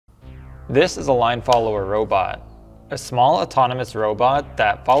This is a line follower robot, a small autonomous robot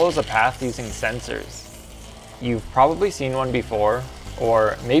that follows a path using sensors. You've probably seen one before,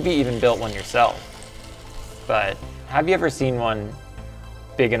 or maybe even built one yourself. But have you ever seen one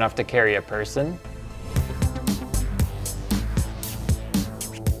big enough to carry a person?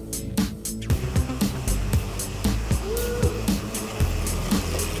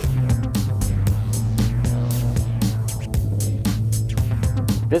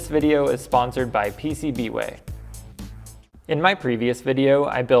 This video is sponsored by PCBWay. In my previous video,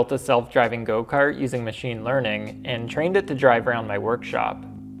 I built a self-driving go-kart using machine learning and trained it to drive around my workshop.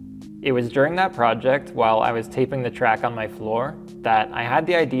 It was during that project, while I was taping the track on my floor, that I had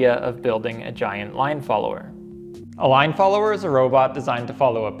the idea of building a giant line follower. A line follower is a robot designed to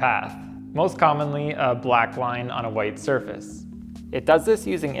follow a path, most commonly a black line on a white surface. It does this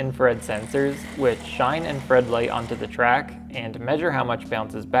using infrared sensors, which shine infrared light onto the track and measure how much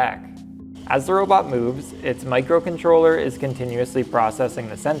bounces back. As the robot moves, its microcontroller is continuously processing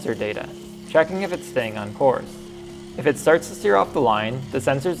the sensor data, checking if it's staying on course. If it starts to steer off the line, the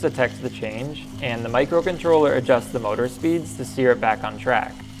sensors detect the change, and the microcontroller adjusts the motor speeds to steer it back on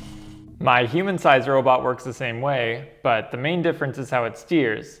track. My human-sized robot works the same way, but the main difference is how it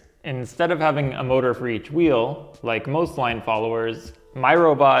steers. Instead of having a motor for each wheel, like most line followers, my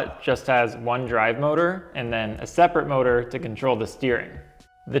robot just has one drive motor and then a separate motor to control the steering.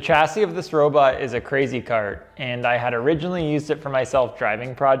 The chassis of this robot is a crazy cart, and I had originally used it for my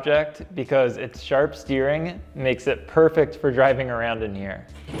self-driving project because its sharp steering makes it perfect for driving around in here.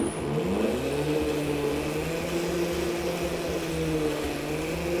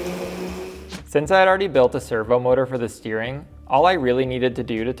 Since I had already built a servo motor for the steering, all I really needed to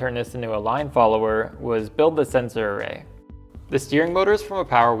do to turn this into a line follower was build the sensor array. The steering motor is from a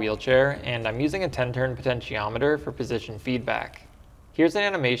power wheelchair, and I'm using a 10-turn potentiometer for position feedback. Here's an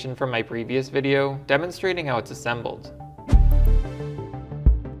animation from my previous video demonstrating how it's assembled.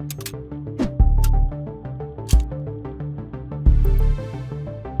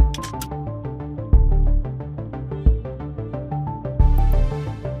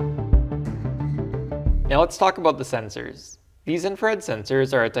 Now let's talk about the sensors. These infrared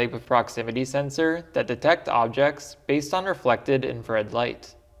sensors are a type of proximity sensor that detect objects based on reflected infrared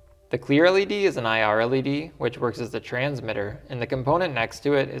light. The clear LED is an IR LED, which works as the transmitter, and the component next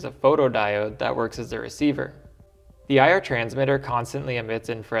to it is a photodiode that works as the receiver. The IR transmitter constantly emits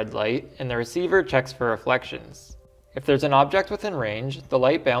infrared light, and the receiver checks for reflections. If there's an object within range, the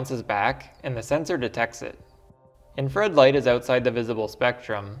light bounces back, and the sensor detects it. Infrared light is outside the visible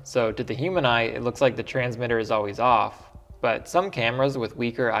spectrum, so to the human eye it looks like the transmitter is always off, but some cameras with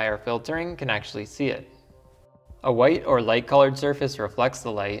weaker IR filtering can actually see it. A white or light colored surface reflects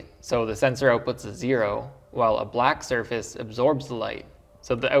the light, so the sensor outputs a 0, while a black surface absorbs the light,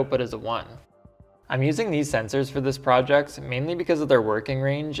 so the output is a 1. I'm using these sensors for this project mainly because of their working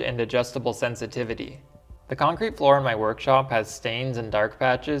range and adjustable sensitivity. The concrete floor in my workshop has stains and dark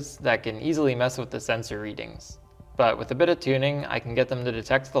patches that can easily mess with the sensor readings. But with a bit of tuning, I can get them to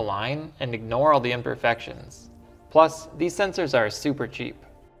detect the line and ignore all the imperfections. Plus, these sensors are super cheap.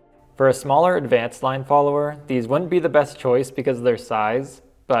 For a smaller advanced line follower, these wouldn't be the best choice because of their size,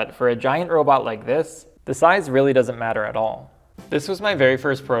 but for a giant robot like this, the size really doesn't matter at all. This was my very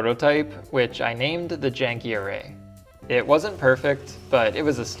first prototype, which I named the Janky Array. It wasn't perfect, but it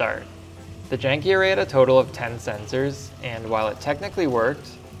was a start. The Janky Array had a total of 10 sensors, and while it technically worked,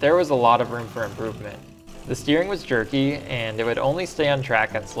 there was a lot of room for improvement. The steering was jerky, and it would only stay on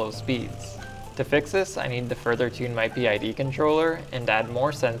track at slow speeds. To fix this, I need to further tune my PID controller and add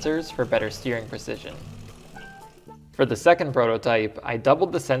more sensors for better steering precision. For the second prototype, I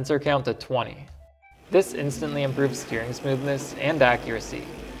doubled the sensor count to 20. This instantly improved steering smoothness and accuracy,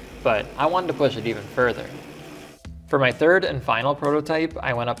 but I wanted to push it even further. For my third and final prototype,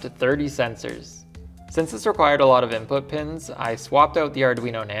 I went up to 30 sensors. Since this required a lot of input pins, I swapped out the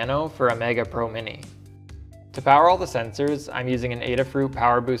Arduino Nano for a Mega Pro Mini. To power all the sensors, I'm using an Adafruit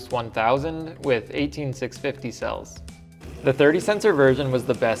PowerBoost 1000 with 18650 cells. The 30 sensor version was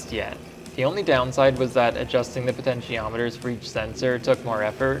the best yet. The only downside was that adjusting the potentiometers for each sensor took more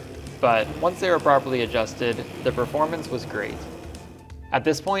effort, but once they were properly adjusted, the performance was great. At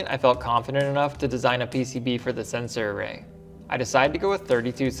this point, I felt confident enough to design a PCB for the sensor array. I decided to go with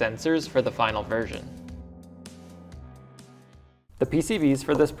 32 sensors for the final version. The PCBs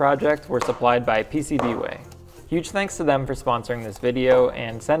for this project were supplied by PCBWay. Huge thanks to them for sponsoring this video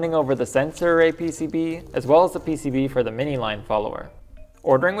and sending over the sensor array PCB, as well as the PCB for the mini line follower.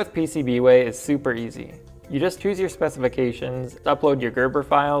 Ordering with PCBWay is super easy. You just choose your specifications, upload your Gerber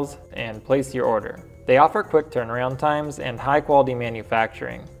files, and place your order. They offer quick turnaround times and high quality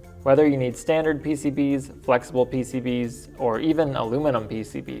manufacturing. whether you need standard PCBs, flexible PCBs, or even aluminum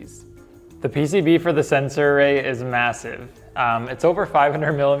PCBs. The PCB for the sensor array is massive. It's over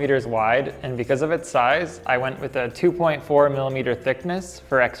 500 millimeters wide, and because of its size, I went with a 2.4 millimeter thickness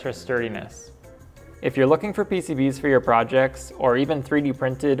for extra sturdiness. If you're looking for PCBs for your projects, or even 3D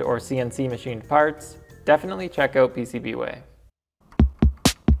printed or CNC machined parts, definitely check out PCBWay.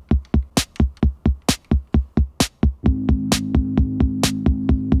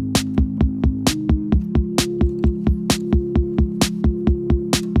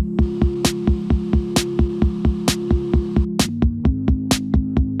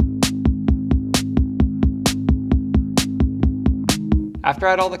 After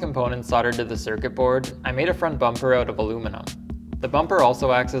I had all the components soldered to the circuit board, I made a front bumper out of aluminum. The bumper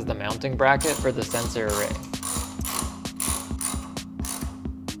also acts as the mounting bracket for the sensor array.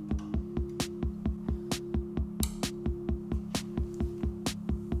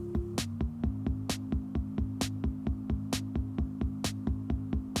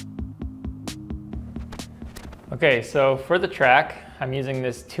 Okay, so for the track, I'm using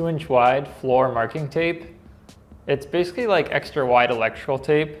this 2-inch wide floor marking tape. It's basically like extra wide electrical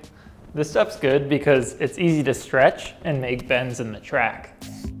tape. This stuff's good because it's easy to stretch and make bends in the track.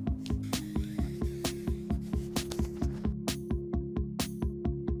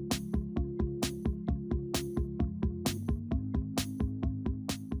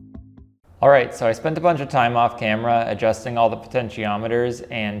 Alright, so I spent a bunch of time off camera adjusting all the potentiometers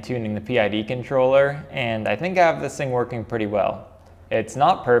and tuning the PID controller, and I think I have this thing working pretty well. It's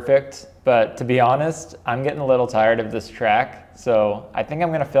not perfect, but to be honest, I'm getting a little tired of this track, so I think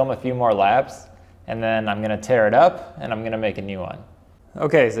I'm gonna film a few more laps, and then I'm gonna tear it up, and I'm gonna make a new one.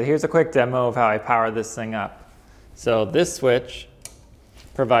 Okay, so here's a quick demo of how I power this thing up. So this switch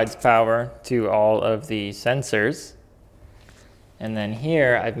provides power to all of the sensors, and then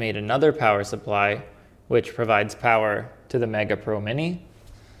here I've made another power supply, which provides power to the Mega Pro Mini,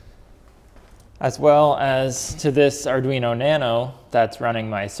 as well as to this Arduino Nano that's running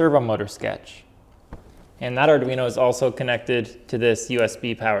my servo motor sketch. And that Arduino is also connected to this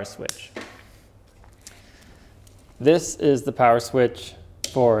USB power switch. This is the power switch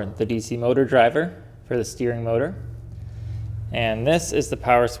for the DC motor driver for the steering motor. And this is the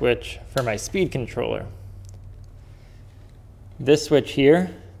power switch for my speed controller. This switch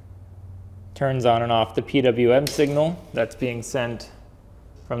here turns on and off the PWM signal that's being sent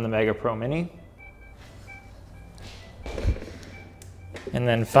from the Mega Pro Mini. And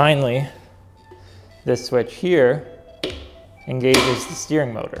then finally, this switch here engages the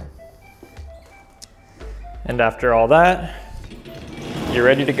steering motor. And after all that, you're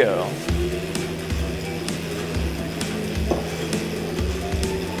ready to go.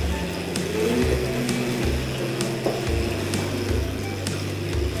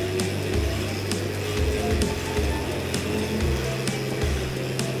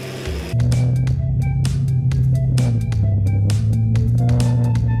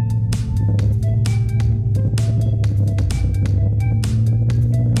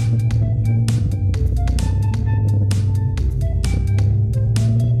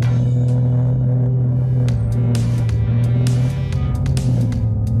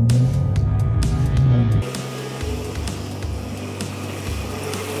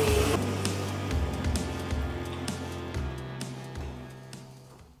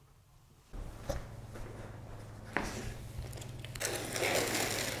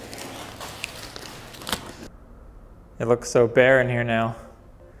 It looks so bare in here now.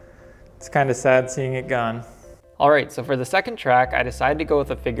 It's kind of sad seeing it gone. Alright, so for the second track, I decided to go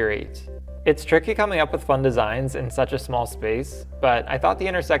with a figure 8. It's tricky coming up with fun designs in such a small space, but I thought the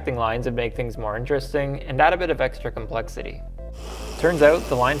intersecting lines would make things more interesting and add a bit of extra complexity. Turns out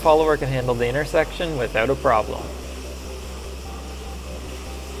the line follower can handle the intersection without a problem.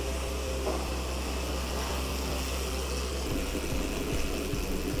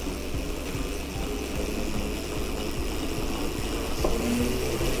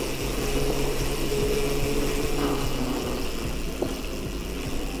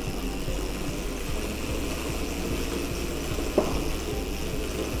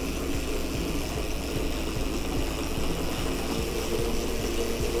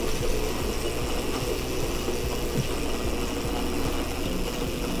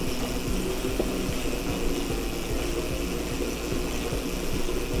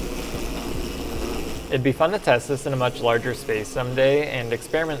 It'd be fun to test this in a much larger space someday and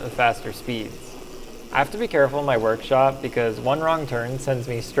experiment with faster speeds. I have to be careful in my workshop because one wrong turn sends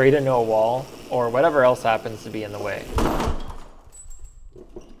me straight into a wall or whatever else happens to be in the way.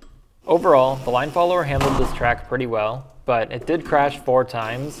 Overall, the line follower handled this track pretty well. but it did crash 4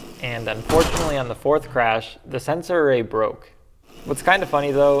 times, and unfortunately on the 4th crash, the sensor array broke. What's kind of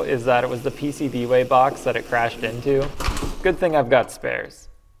funny though is that it was the PCBWay box that it crashed into. Good thing I've got spares.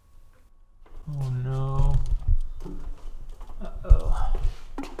 Oh no. Uh-oh.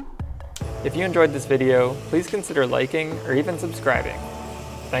 If you enjoyed this video, please consider liking or even subscribing.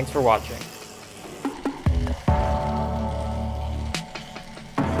 Thanks for watching.